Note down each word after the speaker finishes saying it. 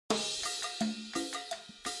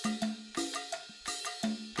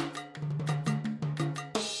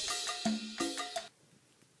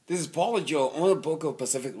This is Paul LeJoy, owner of Broker of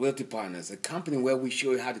Pacific Realty Partners, a company where we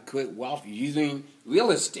show you how to create wealth using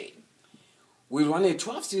real estate. We run a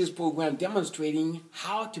 12-series program demonstrating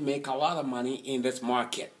how to make a lot of money in this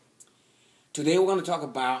market. Today we're going to talk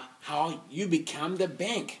about how you become the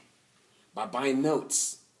bank by buying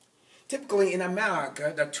notes. Typically in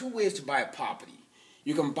America, there are two ways to buy a property.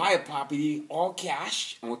 You can buy a property all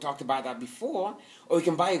cash, and we talked about that before, or you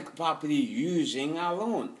can buy a property using a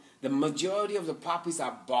loan. The majority of the properties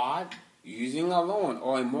are bought using a loan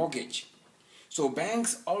or a mortgage. So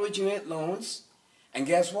banks originate loans, and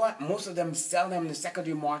guess what? Most of them sell them in the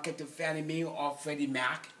secondary market to Fannie Mae or Freddie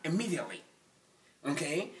Mac immediately.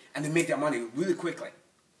 Okay? And they make their money really quickly.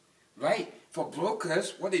 Right? For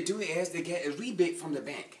brokers, what they do is they get a rebate from the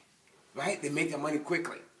bank. Right? They make their money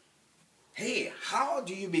quickly. Hey, how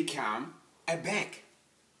do you become a bank?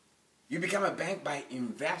 You become a bank by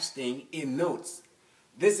investing in notes.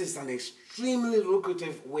 This is an extremely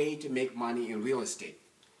lucrative way to make money in real estate.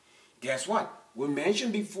 Guess what? We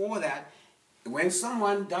mentioned before that when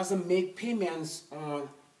someone doesn't make payments on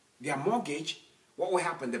their mortgage, what will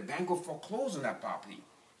happen? The bank will foreclose on that property.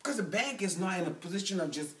 Because the bank is not in a position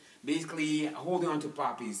of just basically holding on to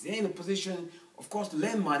properties. They're in a position, of course, to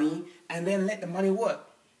lend money and then let the money work.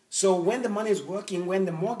 So when the money is working, when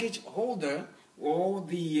the mortgage holder or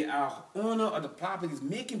the owner of the property is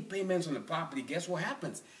making payments on the property, guess what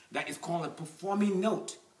happens? That is called a performing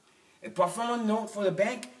note. A performing note for the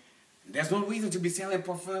bank, there's no reason to be selling a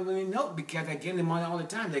performing note because they're getting the money all the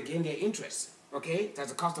time. They're getting their interest. Okay? That's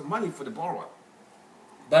the cost of money for the borrower.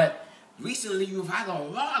 But recently you've had a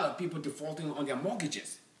lot of people defaulting on their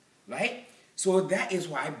mortgages. Right? So that is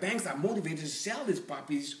why banks are motivated to sell these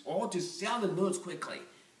properties or to sell the notes quickly.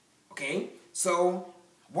 Okay? So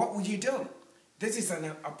what would you do? This is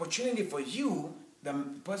an opportunity for you, the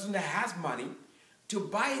person that has money, to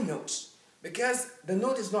buy notes. Because the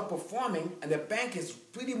note is not performing and the bank is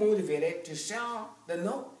pretty motivated to sell the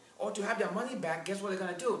note or to have their money back. Guess what they're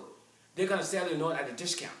going to do? They're going to sell the note at a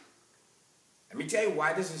discount. Let me tell you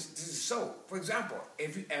why this is so. For example,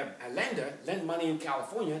 if you, a lender lends money in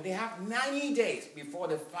California, they have 90 days before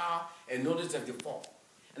they file a notice of default.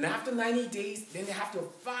 And after 90 days, then they have to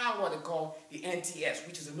file what they call the NTS,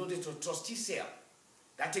 which is a notice of trustee sale.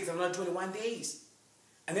 That takes another 21 days.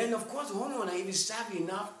 And then, of course, the homeowner, if is savvy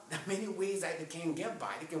enough, there are many ways that they can get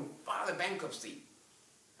by. They can file a bankruptcy.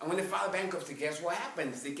 And when they file a bankruptcy, guess what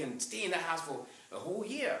happens? They can stay in the house for a whole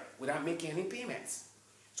year without making any payments.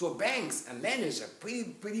 So banks and lenders are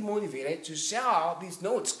pretty motivated to sell these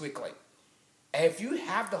notes quickly. And if you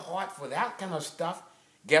have the heart for that kind of stuff,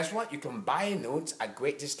 guess what? You can buy notes at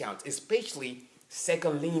great discounts, especially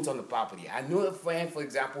second liens on the property. I know a friend, for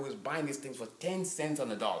example, who's buying these things for 10 cents on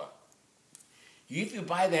the dollar. If you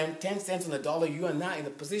buy them 10 cents on the dollar, you are now in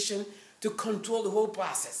a position to control the whole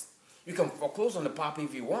process. You can foreclose on the property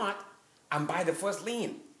if you want and buy the first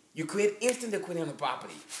lien. You create instant equity on the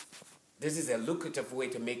property. This is a lucrative way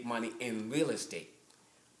to make money in real estate.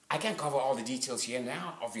 I can't cover all the details here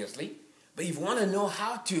now, obviously, but if you want to know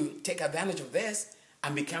how to take advantage of this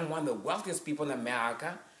and become one of the wealthiest people in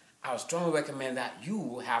America, I would strongly recommend that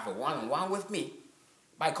you have a one-on-one with me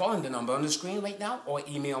by calling the number on the screen right now or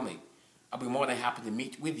email me. I'll be more than happy to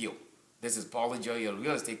meet with you. This is Paul LeJoy, your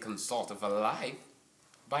real estate consultant for life.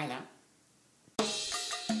 Bye now.